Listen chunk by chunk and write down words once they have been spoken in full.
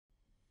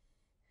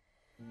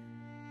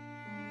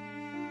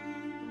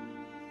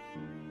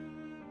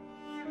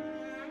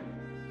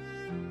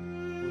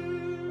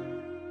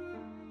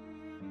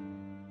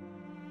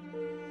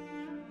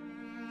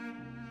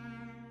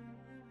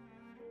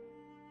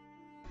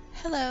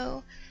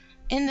Hello.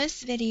 In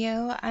this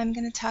video, I'm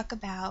going to talk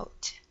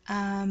about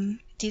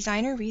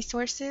designer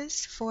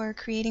resources for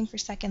creating for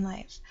Second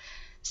Life.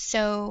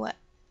 So,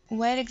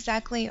 what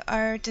exactly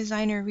are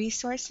designer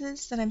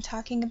resources that I'm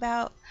talking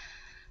about?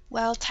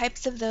 Well,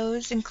 types of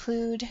those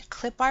include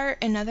clip art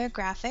and other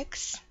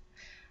graphics,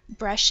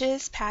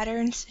 brushes,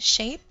 patterns,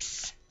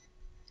 shapes,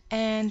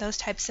 and those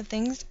types of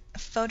things,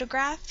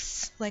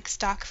 photographs, like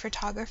stock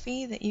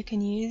photography that you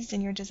can use in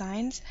your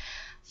designs,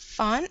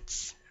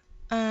 fonts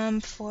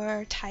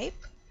for type,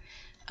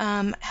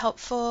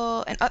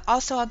 helpful, and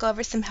also I'll go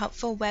over some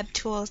helpful web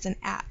tools and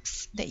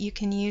apps that you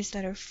can use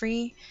that are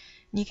free.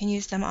 You can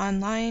use them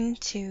online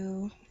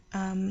to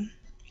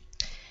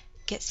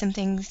get some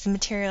things, some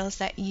materials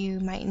that you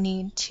might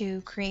need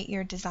to create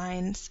your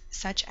designs,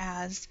 such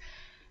as,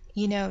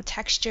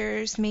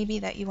 textures maybe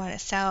that you want to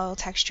sell,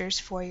 textures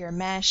for your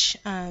mesh,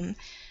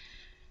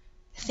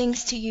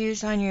 things to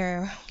use on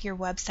your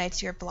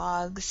websites, your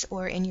blogs,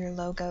 or in your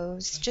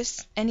logos,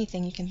 just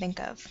anything you can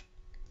think of.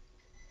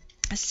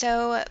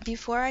 So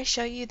before I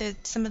show you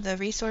some of the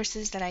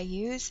resources that I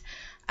use,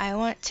 I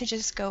want to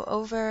just go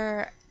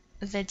over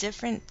the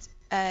different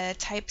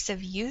types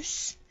of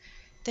use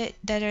that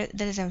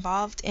is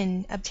involved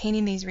in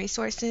obtaining these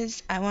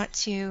resources. I want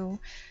to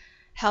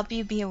help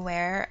you be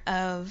aware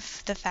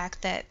of the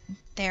fact that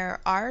there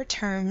are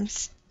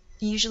terms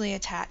usually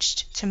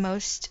attached to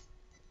most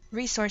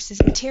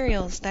resources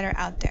materials that are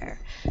out there,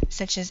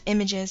 such as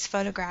images,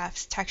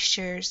 photographs,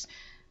 textures,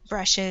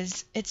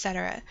 brushes,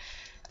 etc.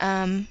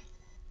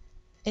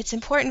 It's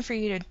important for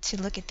you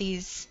to look at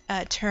these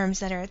terms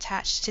that are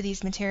attached to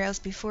these materials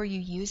before you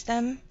use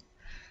them,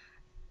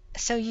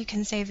 so you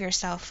can save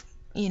yourself,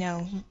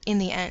 in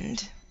the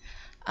end.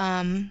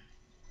 Um,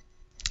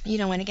 you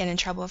don't want to get in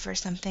trouble for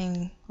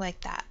something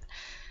like that.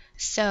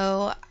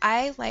 So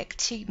I like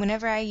to,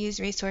 whenever I use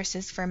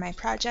resources for my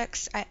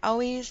projects, I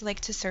always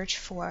like to search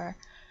for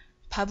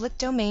public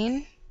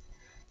domain,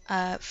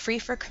 free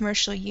for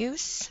commercial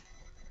use,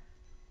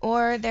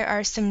 or there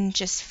are some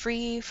just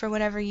free for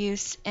whatever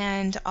use,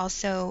 and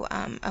also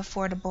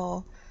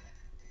affordable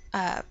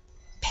uh,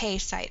 pay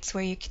sites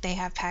where they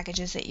have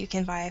packages that you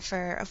can buy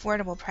for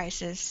affordable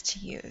prices to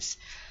use.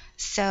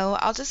 So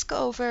I'll just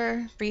go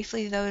over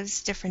briefly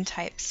those different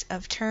types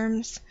of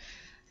terms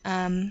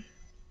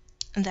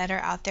that are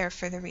out there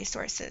for the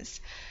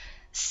resources.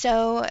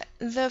 So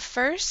the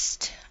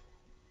first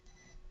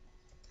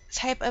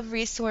type of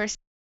resource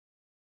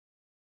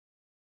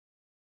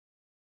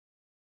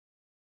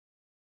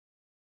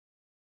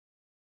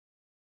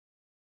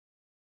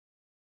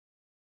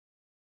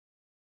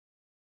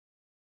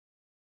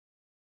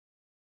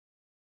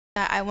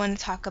that I want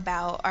to talk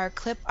about are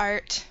clip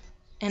art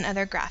and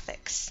other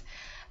graphics.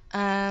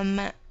 Um,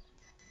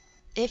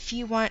 if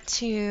you want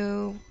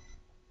to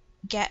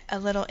get a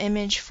little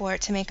image for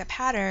it to make a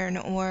pattern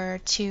or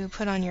to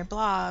put on your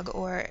blog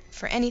or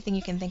for anything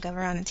you can think of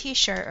around a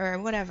t-shirt or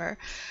whatever,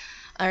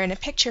 or in a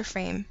picture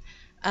frame,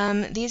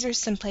 these are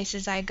some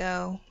places I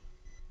go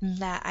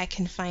that I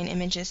can find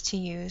images to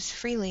use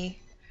freely,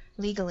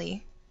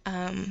 legally.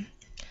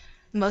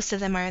 Most of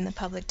them are in the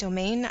public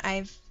domain.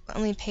 I've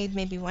only paid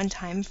maybe one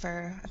time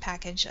for a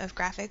package of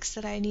graphics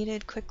that I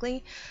needed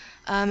quickly.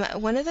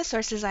 One of the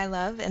sources I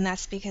love, and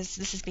this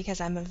is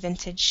because I'm a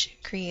vintage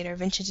creator,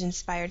 vintage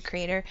inspired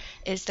creator,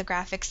 is the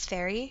Graphics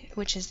Fairy,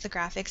 which is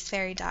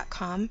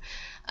thegraphicsfairy.com.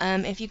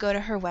 If you go to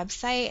her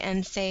website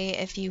and say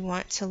if you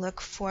want to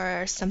look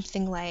for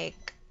something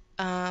like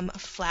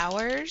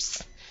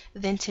flowers,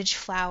 vintage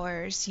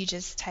flowers, you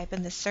just type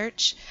in the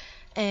search,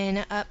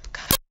 and up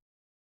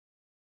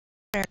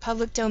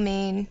public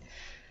domain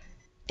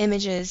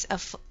images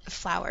of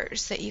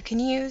flowers that you can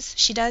use.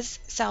 She does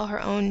sell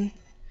her own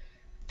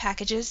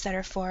packages that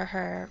are for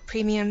her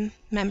premium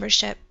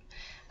membership.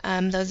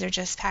 Those are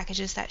just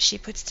packages that she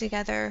puts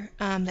together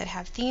that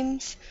have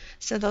themes,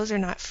 so those are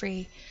not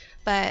free.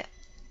 But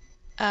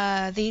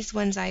these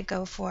ones I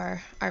go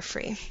for are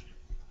free,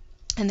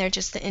 and they're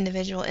just the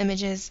individual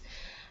images,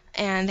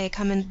 and they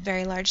come in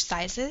very large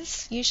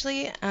sizes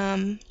usually.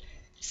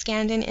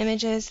 Scanned in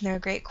images, and they're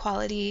great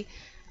quality,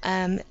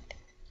 and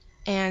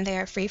they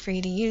are free for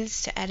you to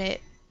use, to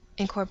edit,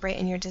 incorporate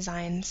in your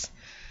designs.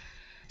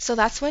 So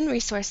that's one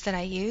resource that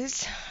I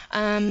use.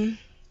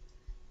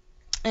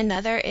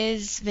 Another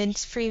is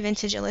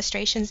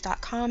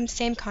freevintageillustrations.com,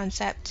 same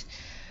concept,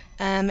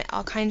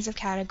 all kinds of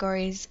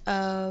categories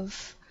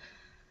of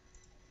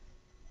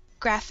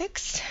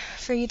graphics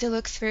for you to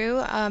look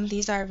through.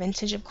 These are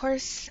vintage, of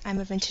course. I'm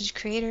a vintage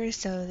creator,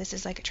 so this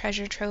is like a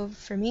treasure trove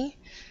for me.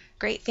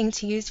 Great thing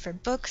to use for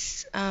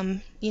books,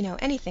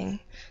 anything,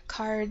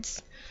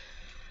 cards.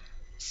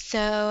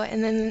 So,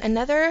 and then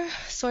another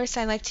source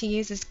I like to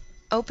use is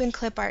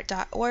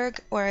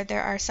openclipart.org, or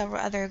there are several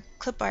other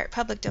clip art,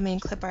 public domain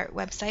clip art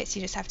websites.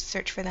 You just have to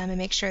search for them and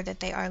make sure that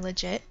they are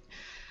legit.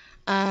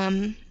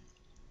 And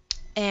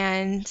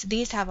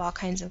these have all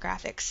kinds of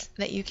graphics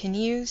that you can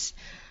use.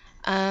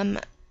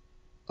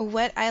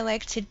 what I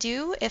like to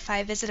do if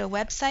I visit a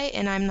website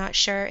and I'm not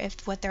sure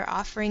if what they're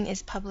offering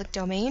is public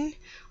domain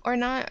or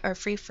not, or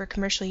free for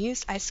commercial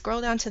use, I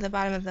scroll down to the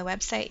bottom of the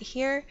website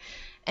here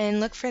and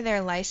look for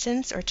their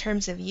license or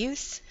terms of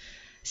use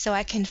so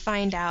I can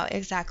find out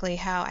exactly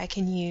how I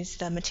can use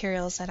the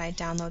materials that I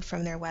download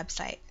from their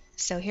website.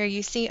 So here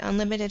you see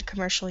unlimited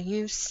commercial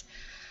use.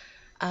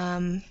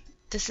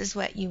 This is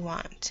what you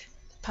want.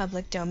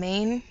 Public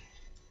domain,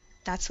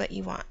 that's what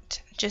you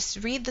want.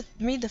 Just read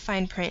the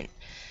fine print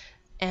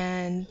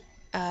and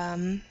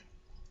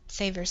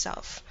save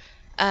yourself.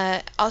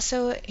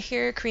 Also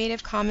here,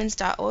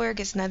 creativecommons.org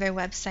is another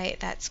website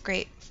that's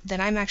great that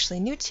I'm actually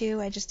new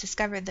to. I just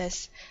discovered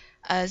this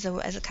as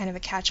a kind of a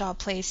catch-all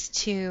place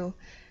to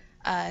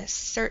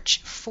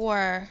search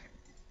for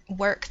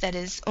work that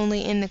is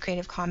only in the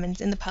Creative Commons,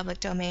 in the public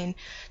domain.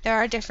 There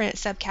are different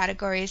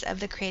subcategories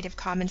of the Creative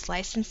Commons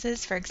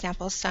licenses. For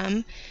example,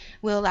 some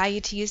will allow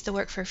you to use the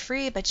work for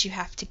free, but you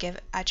have to give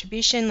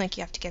attribution, like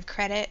you have to give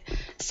credit.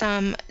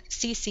 Some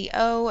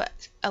CC0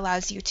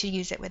 allows you to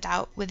use it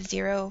with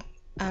zero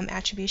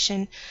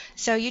attribution.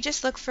 So you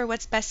just look for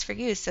what's best for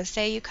you. So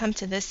say you come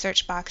to this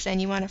search box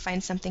and you want to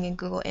find something in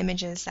Google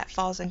Images that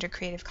falls under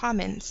Creative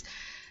Commons.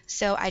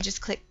 So I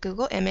just click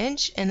Google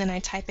Image and then I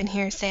type in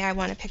here, say I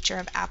want a picture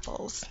of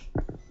apples.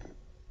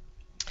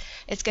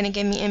 It's going to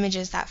give me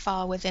images that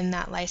fall within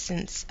that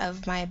license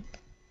of my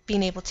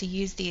being able to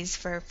use these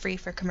for free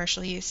for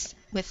commercial use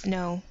with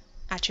no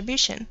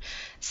attribution.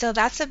 So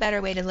that's a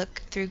better way to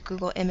look through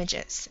Google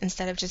Images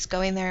instead of just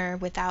going there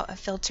without a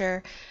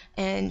filter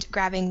and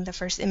grabbing the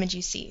first image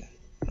you see.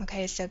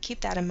 Okay, so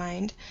keep that in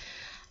mind.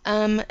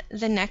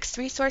 The next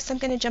resource I'm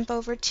going to jump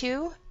over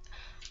to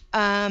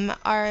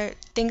are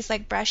things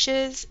like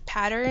brushes,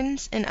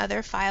 patterns, and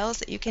other files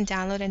that you can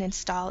download and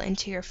install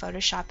into your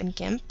Photoshop and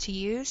GIMP to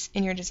use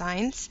in your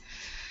designs.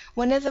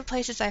 One of the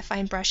places I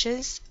find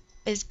brushes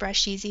is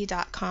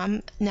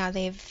brusheezy.com. Now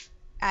they've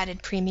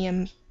added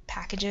premium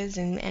packages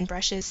and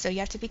brushes, so you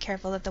have to be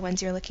careful that the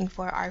ones you're looking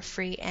for are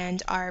free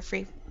and are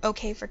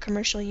okay for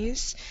commercial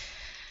use.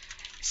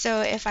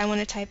 So if I want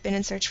to type in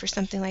and search for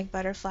something like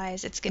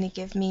butterflies, it's going to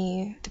give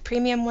me the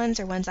premium ones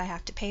or ones I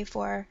have to pay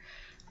for.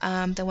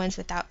 The ones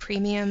without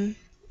premium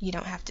you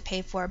don't have to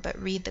pay for,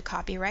 but read the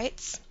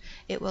copyrights.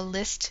 It will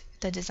list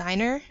the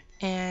designer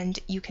and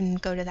you can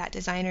go to that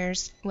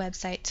designer's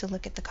website to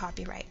look at the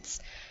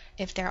copyrights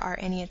if there are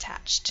any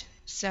attached.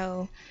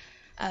 So,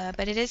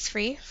 but it is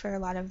free for a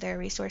lot of their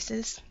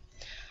resources.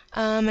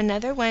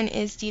 Another one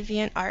is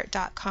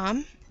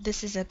deviantart.com.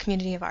 This is a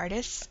community of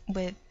artists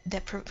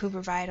who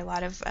provide a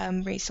lot of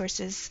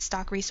resources,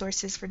 stock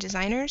resources for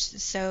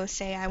designers. So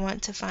say I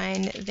want to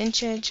find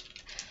vintage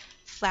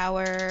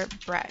flower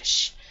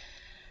brush.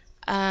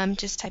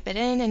 Just type it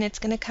in and it's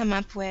going to come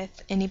up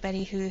with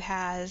anybody who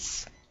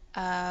has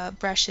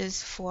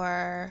brushes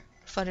for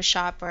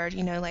Photoshop or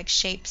like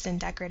shapes and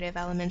decorative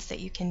elements that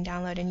you can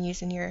download and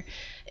use in your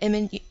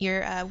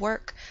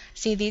work.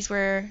 See, these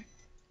were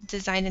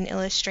designed in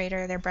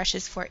Illustrator. They're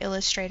brushes for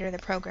Illustrator, the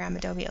program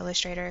Adobe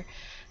Illustrator,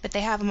 but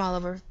they have them all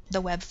over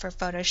the web for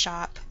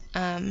Photoshop.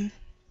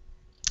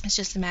 It's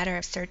just a matter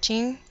of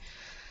searching.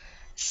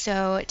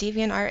 So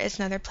DeviantArt is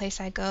another place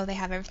I go. They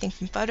have everything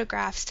from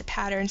photographs to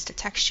patterns to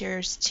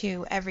textures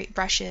to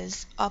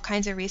brushes, all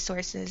kinds of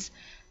resources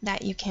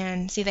that you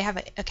can see. They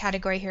have a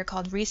category here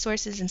called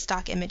resources and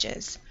stock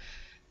images.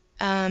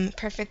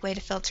 Perfect way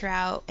to filter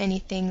out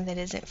anything that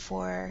isn't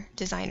for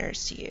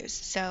designers to use.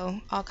 So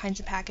all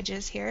kinds of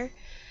packages here.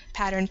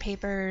 Pattern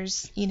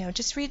papers,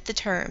 just read the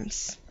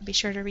terms. Be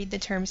sure to read the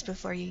terms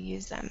before you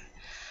use them.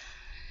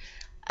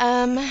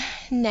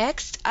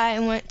 Next, I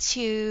want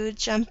to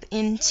jump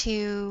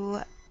into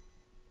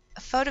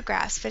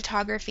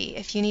photography.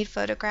 If you need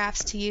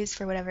photographs to use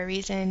for whatever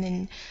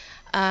reason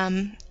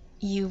and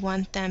you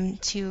want them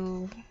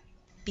to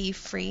be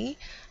free,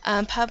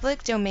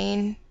 public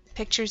domain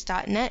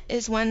pictures.net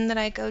is one that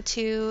I go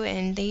to,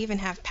 and they even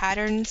have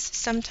patterns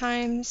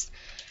sometimes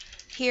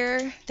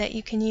here that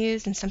you can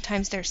use, and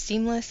sometimes they're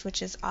seamless,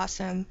 which is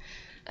awesome.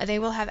 They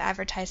will have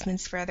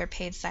advertisements for other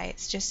paid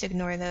sites, just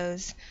ignore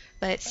those.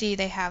 But see,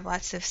 they have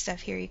lots of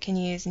stuff here you can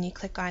use, and you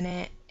click on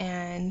it,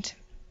 and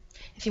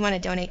if you want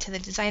to donate to the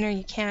designer,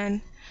 you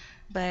can,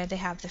 but they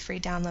have the free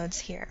downloads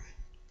here.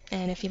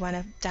 And if you want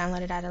to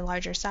download it at a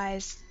larger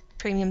size,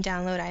 premium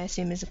download, I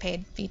assume, is a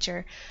paid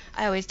feature.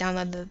 I always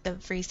download the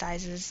free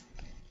sizes.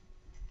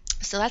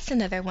 So that's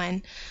another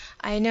one.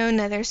 I know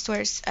another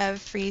source of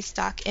free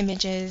stock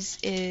images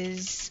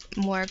is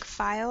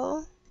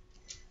Morguefile,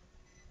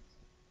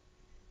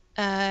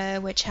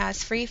 which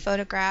has free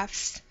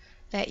photographs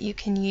that you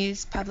can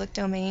use public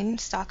domain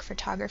stock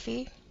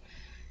photography.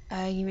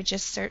 You would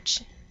just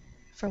search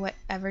for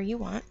whatever you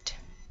want.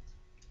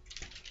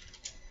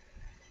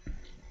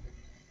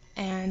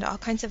 And all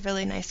kinds of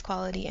really nice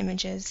quality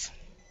images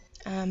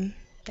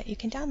that you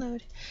can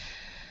download.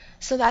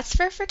 So that's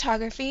for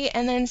photography.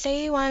 And then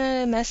say you want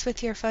to mess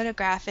with your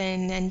photograph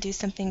and do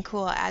something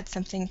cool, add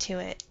something to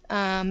it.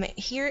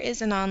 Here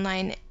is an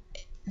online,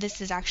 this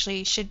is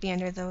actually should be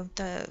under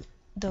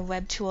the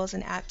web tools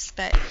and apps,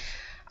 but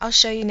I'll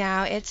show you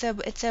now. It's a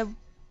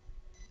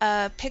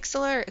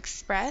Pixlr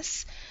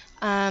Express.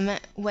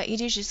 What you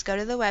do is just go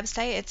to the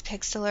website. It's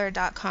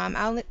pixlr.com.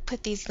 I'll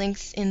put these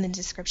links in the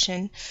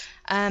description,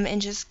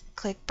 and just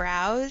click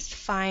Browse.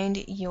 Find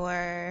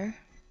your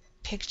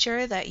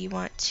picture that you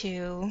want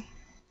to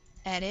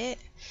edit,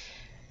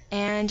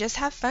 and just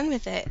have fun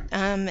with it.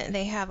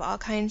 They have all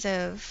kinds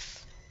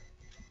of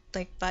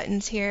like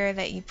buttons here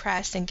that you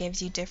press and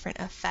gives you different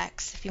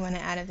effects if you want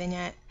to add a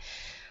vignette.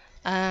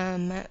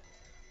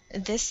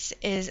 This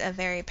is a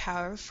very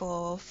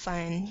powerful,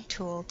 fun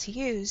tool to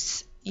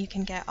use. You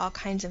can get all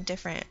kinds of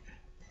different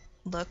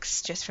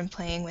looks just from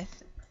playing with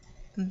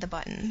the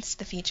buttons,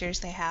 the features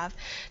they have.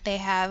 They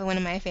have, one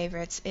of my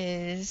favorites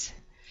is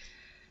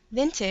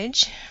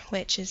Vintage,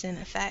 which is in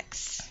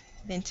effects,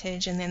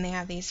 Vintage, and then they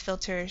have these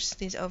filters,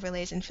 these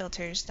overlays and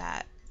filters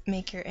that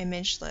make your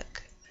image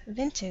look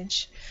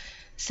vintage.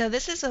 So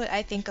this is what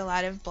I think a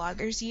lot of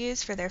bloggers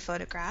use for their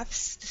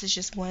photographs. This is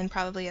just one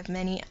probably of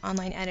many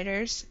online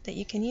editors that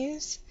you can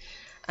use.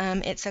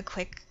 It's a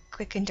quick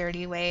and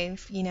dirty way,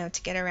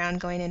 to get around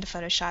going into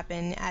Photoshop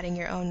and adding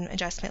your own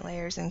adjustment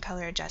layers and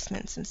color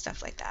adjustments and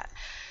stuff like that.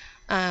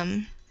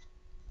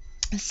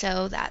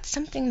 So that's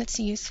something that's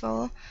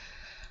useful.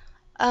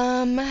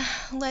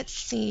 Let's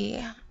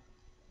see.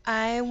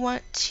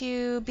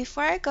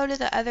 Before I go to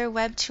the other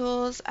web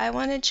tools, I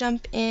want to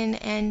jump in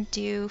and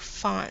do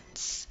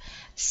fonts.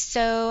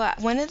 So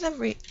one of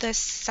the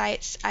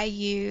sites I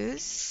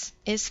use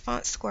is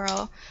Font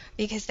Squirrel,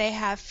 because they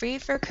have free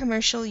for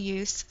commercial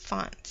use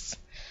fonts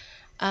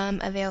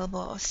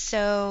available.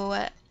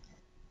 So,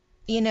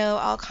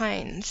 all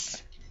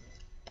kinds.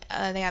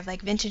 They have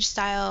like vintage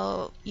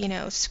style,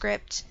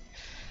 script,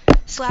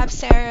 slab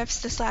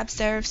serifs. The slab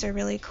serifs are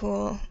really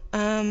cool.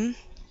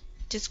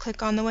 Just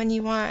click on the one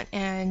you want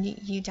and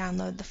you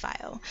download the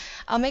file.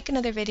 I'll make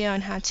another video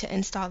on how to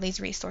install these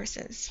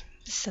resources.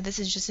 So this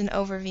is just an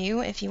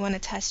overview. If you want to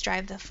test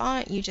drive the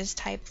font, you just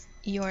type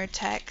your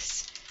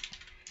text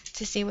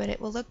to see what it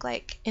will look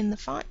like in the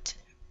font,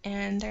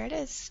 and there it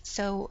is.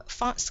 So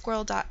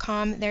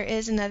fontsquirrel.com. There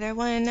is another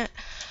one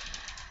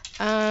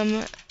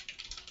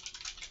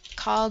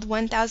called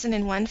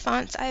 1001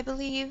 Fonts, I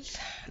believe,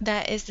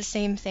 that is the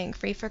same thing,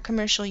 free for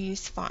commercial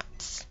use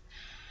fonts.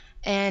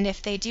 And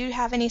if they do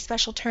have any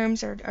special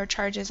terms or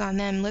charges on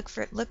them,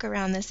 look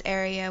around this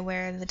area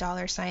where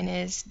the $sign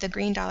is. The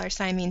green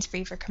 $sign means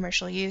free for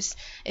commercial use.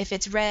 If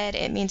it's red,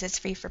 it means it's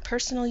free for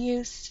personal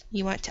use.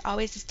 You want to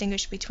always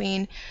distinguish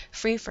between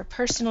free for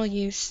personal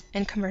use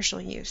and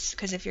commercial use,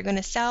 because if you're going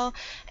to sell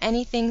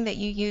anything that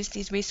you use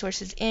these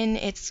resources in,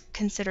 it's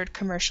considered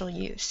commercial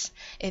use.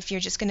 If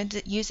you're just going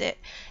to use it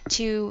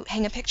to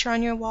hang a picture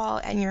on your wall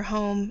in your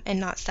home and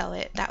not sell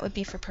it, that would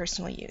be for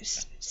personal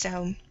use.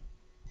 So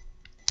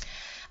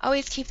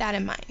always keep that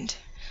in mind.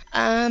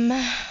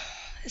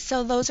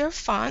 So those are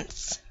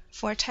fonts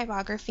for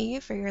typography,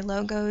 for your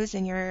logos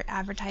and your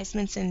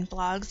advertisements and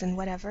blogs and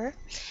whatever.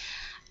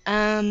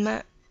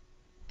 Now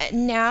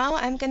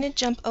I'm going to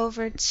jump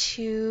over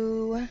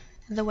to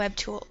the web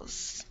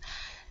tools.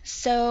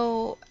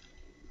 So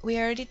we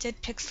already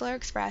did Pixlr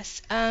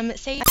Express.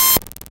 Say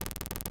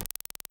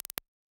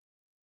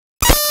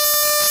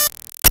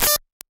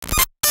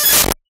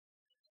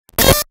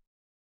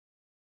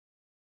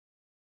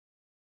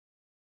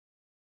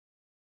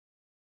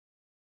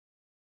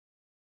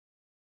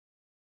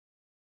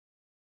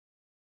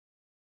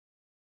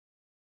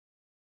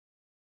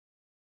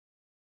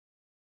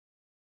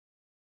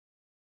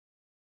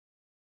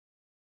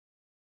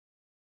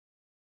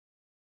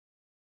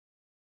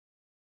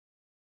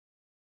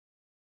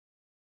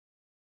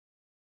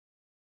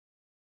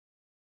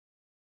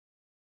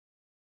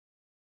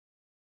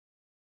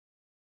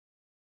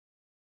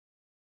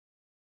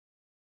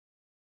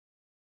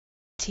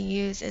to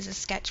use is a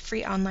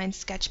free online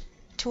sketch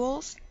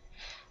tools.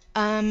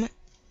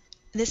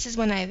 This is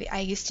one I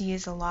used to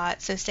use a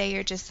lot. So say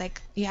you're just like,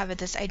 you have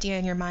this idea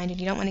in your mind and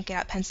you don't want to get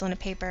out pencil and a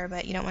paper,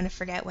 but you don't want to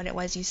forget what it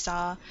was you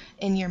saw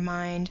in your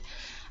mind.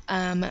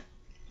 I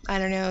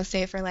don't know,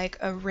 say for like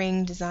a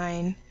ring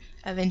design,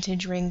 a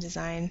vintage ring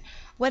design,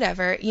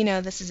 whatever,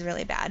 this is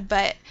really bad,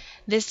 but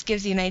this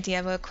gives you an idea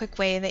of a quick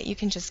way that you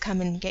can just come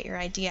and get your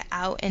idea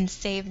out and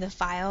save the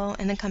file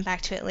and then come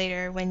back to it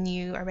later when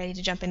you are ready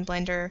to jump in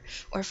Blender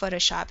or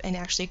Photoshop and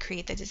actually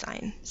create the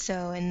design.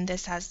 So, and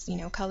this has,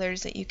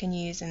 colors that you can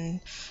use, and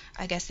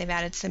I guess they've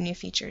added some new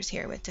features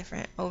here with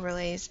different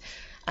overlays.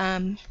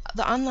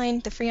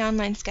 The free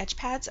online sketch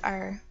pads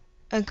are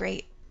a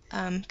great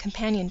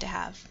companion to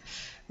have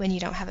when you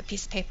don't have a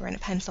piece of paper and a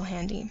pencil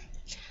handy.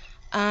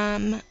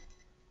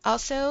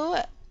 Also,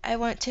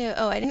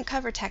 I didn't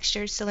cover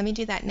textures, so let me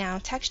do that now.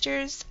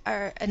 Textures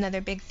are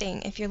another big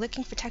thing. If you're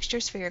looking for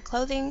textures for your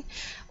clothing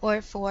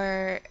or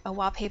for a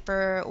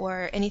wallpaper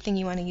or anything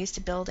you want to use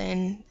to build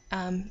in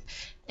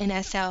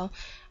SL,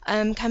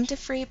 come to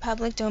free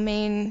public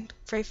domain,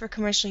 free for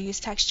commercial use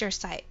texture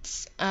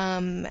sites.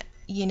 Some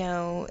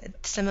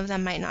of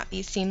them might not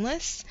be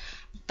seamless,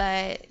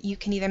 but you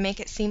can either make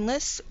it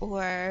seamless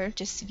or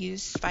just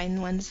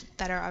find ones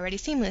that are already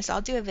seamless.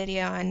 I'll do a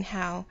video on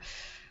how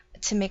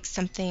to make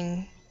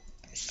something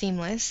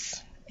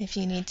seamless if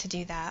you need to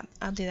do that.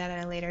 I'll do that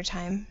at a later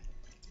time.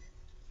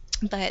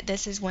 But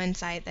this is one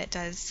site that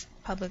does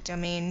public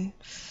domain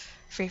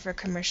free for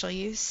commercial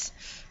use.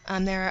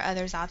 There are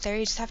others out there.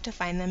 You just have to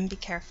find them. Be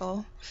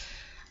careful.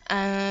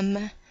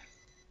 And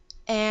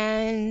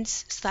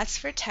so that's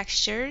for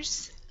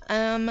textures.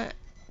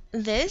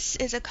 This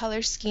is a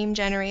color scheme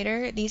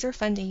generator. These are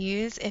fun to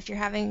use if you're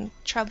having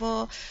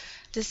trouble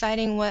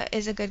deciding what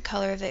is a good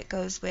color that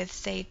goes with,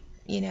 say,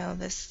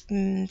 this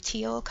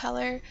teal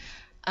color.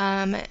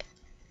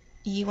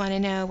 You want to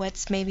know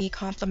what's maybe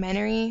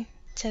complementary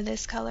to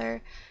this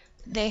color.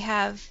 They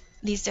have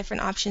these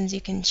different options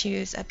you can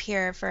choose up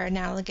here for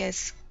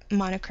analogous,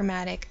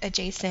 monochromatic,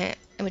 adjacent,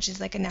 which is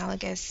like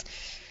analogous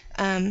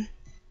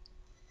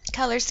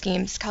color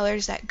schemes,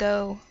 colors that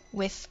go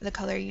with the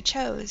color you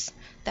chose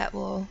that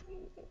will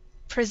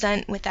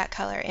present with that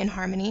color in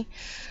harmony.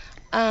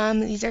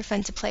 These are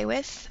fun to play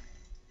with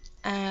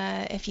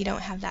if you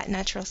don't have that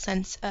natural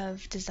sense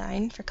of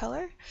design for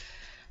color.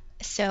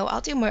 So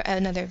I'll do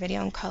another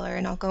video on color,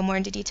 and I'll go more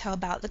into detail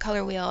about the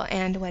color wheel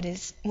and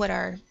what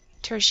are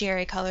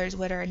tertiary colors,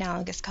 what are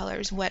analogous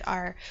colors, what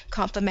are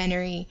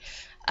complementary.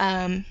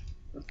 That's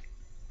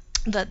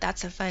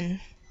a fun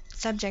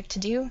subject to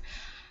do.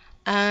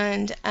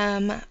 And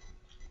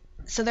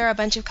so there are a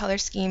bunch of color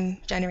scheme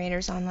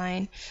generators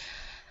online.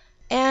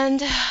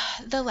 And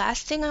the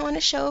last thing I want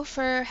to show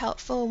for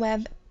helpful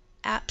web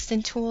apps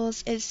and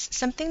tools is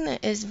something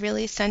that is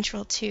really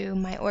central to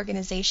my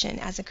organization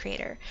as a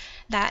creator.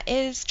 That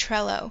is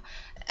Trello.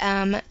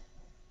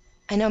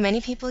 I know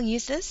many people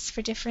use this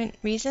for different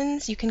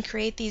reasons. You can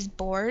create these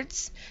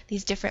boards,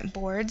 these different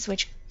boards,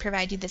 which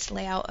provide you this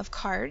layout of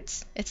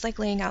cards. It's like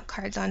laying out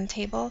cards on a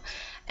table.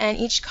 And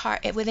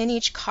within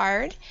each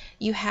card,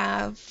 you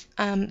have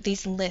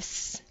these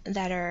lists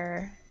that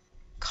are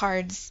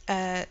cards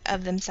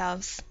of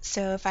themselves.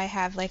 So if I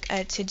have like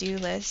a to-do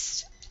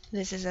list,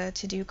 this is a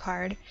to-do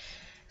card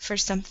for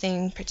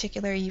something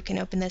particular. You can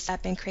open this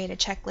up and create a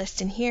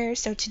checklist in here.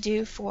 So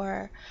to-do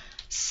for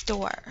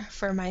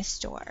my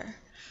store.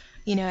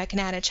 I can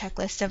add a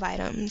checklist of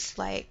items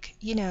like,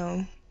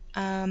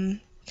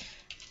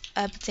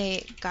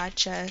 update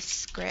gotcha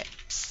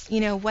scripts,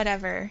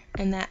 whatever.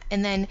 And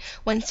then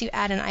once you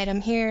add an item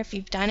here, if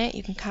you've done it,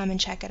 you can come and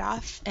check it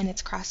off and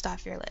it's crossed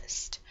off your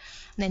list.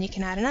 And then you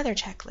can add another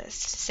checklist,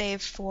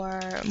 save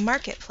for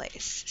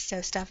marketplace.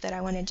 So stuff that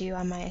I want to do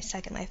on my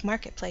Second Life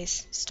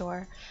marketplace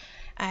store.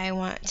 I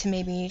want to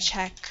maybe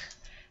check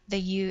the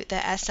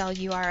SL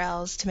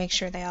URLs to make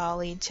sure they all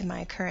lead to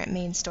my current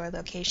main store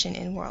location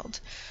in World.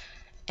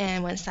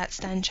 And once that's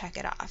done, check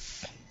it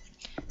off.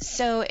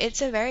 So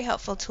it's a very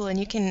helpful tool, and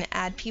you can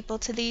add people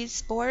to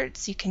these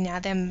boards. You can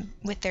add them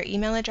with their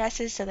email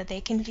addresses so that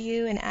they can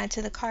view and add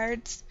to the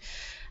cards.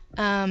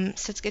 So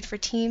it's good for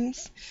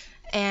teams.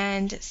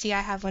 And see, I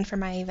have one for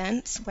my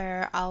events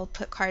where I'll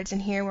put cards in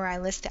here where I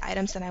list the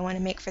items that I want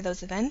to make for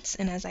those events,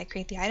 and as I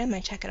create the item, I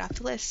check it off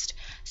the list.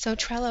 So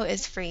Trello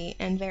is free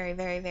and very,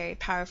 very, very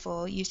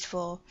powerful,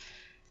 useful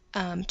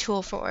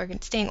tool for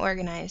staying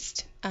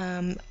organized.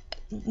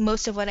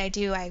 Most of what I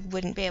do, I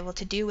wouldn't be able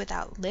to do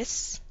without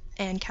lists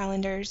and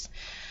calendars.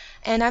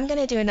 And I'm going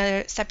to do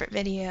another separate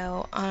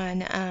video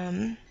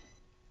on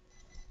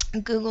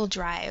Google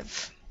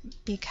Drive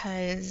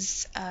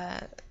because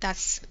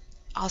that's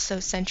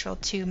also central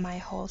to my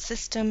whole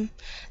system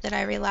that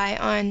I rely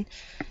on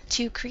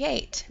to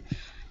create.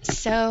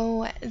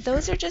 So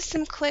those are just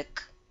some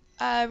quick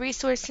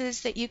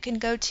resources that you can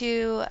go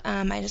to.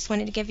 I just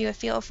wanted to give you a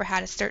feel for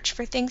how to search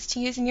for things to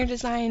use in your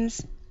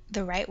designs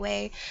the right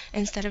way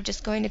instead of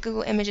just going to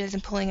Google Images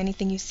and pulling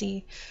anything you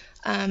see.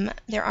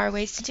 There are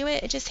ways to do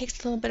it. It just takes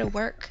a little bit of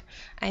work.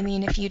 I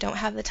mean, if you don't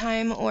have the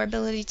time or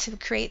ability to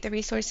create the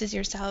resources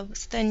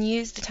yourselves, then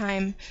use the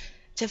time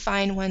to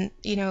find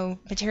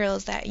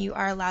materials that you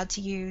are allowed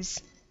to use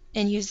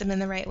and use them in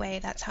the right way.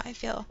 That's how I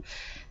feel.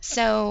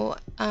 So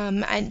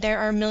there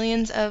are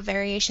millions of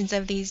variations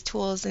of these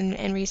tools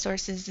and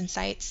resources and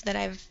sites that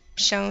I've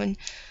shown.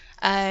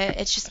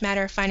 It's just a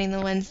matter of finding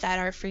the ones that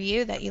are for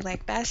you, that you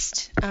like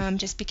best.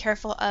 Just be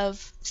careful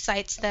of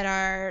sites that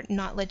are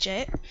not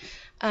legit,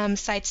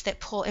 sites that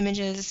pull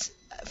images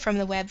from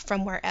the web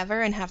from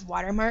wherever and have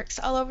watermarks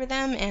all over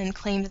them and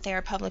claim that they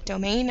are public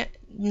domain.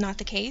 Not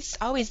the case.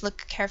 Always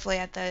look carefully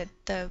at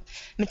the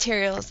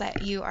materials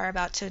that you are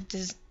about to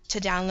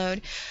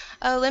download.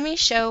 Let me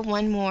show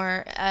one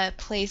more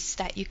place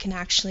that you can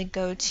actually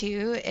go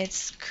to.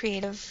 It's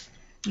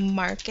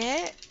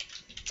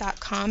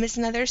creativemarket.com is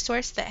another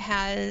source that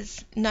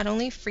has not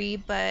only free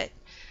but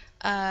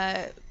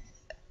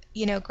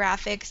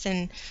graphics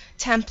and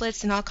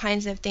templates and all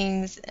kinds of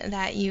things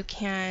that you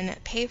can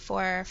pay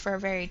for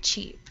very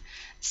cheap.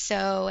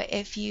 So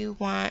if you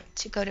want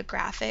to go to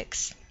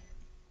graphics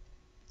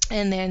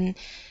and then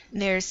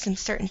there's some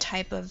certain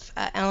type of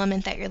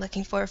element that you're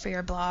looking for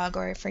your blog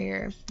or for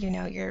your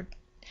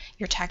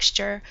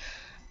texture,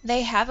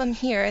 they have them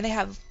here. They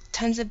have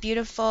tons of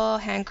beautiful,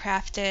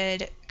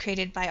 handcrafted,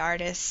 created by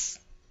artists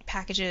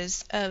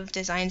packages of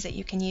designs that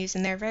you can use,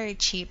 and they're very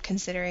cheap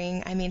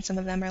considering, I mean, some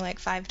of them are like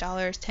 $5,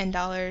 $10,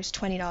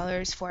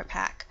 $20 for a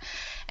pack.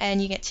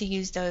 And you get to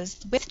use those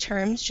with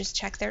terms. Just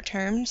check their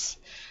terms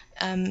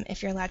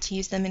if you're allowed to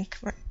use them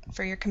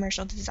for your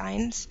commercial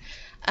designs.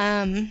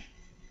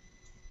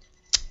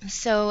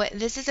 So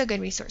this is a good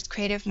resource,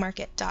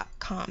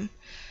 creativemarket.com.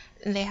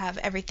 They have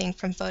everything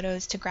from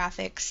photos to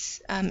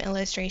graphics,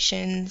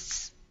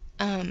 illustrations,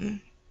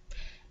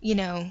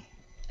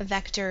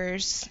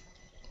 vectors,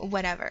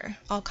 whatever,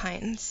 all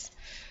kinds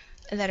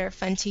that are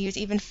fun to use,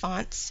 even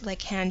fonts,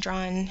 like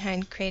hand-drawn,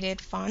 hand-created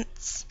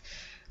fonts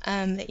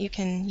that you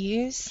can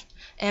use.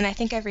 And I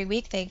think every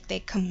week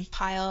they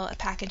compile a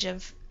package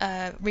of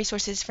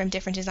resources from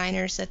different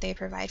designers that they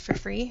provide for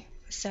free.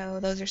 So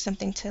those are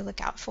something to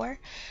look out for.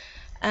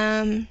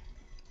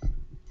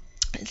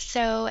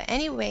 So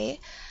anyway,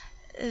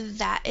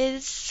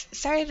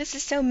 sorry this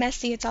is so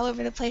messy, it's all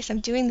over the place. I'm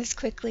doing this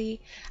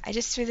quickly. I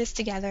just threw this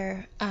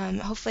together.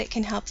 Hopefully it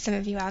can help some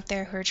of you out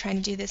there who are trying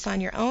to do this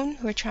on your own,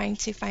 who are trying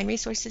to find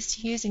resources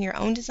to use in your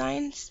own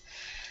designs.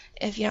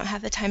 If you don't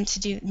have the time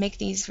to make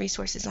these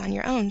resources on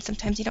your own,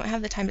 sometimes you don't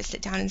have the time to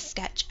sit down and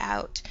sketch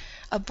out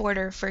a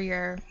border for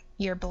your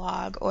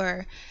blog,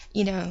 or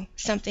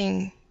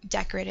something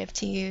decorative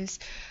to use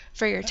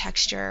for your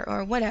texture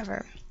or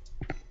whatever.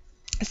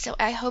 So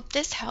I hope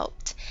this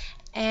helped,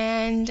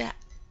 and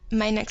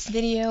my next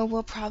video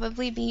will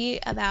probably be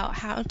about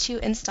how to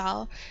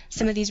install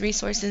some of these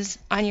resources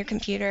on your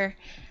computer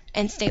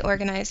and stay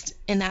organized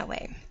in that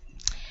way.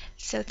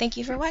 So thank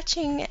you for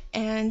watching,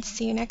 and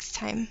see you next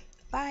time.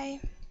 Bye.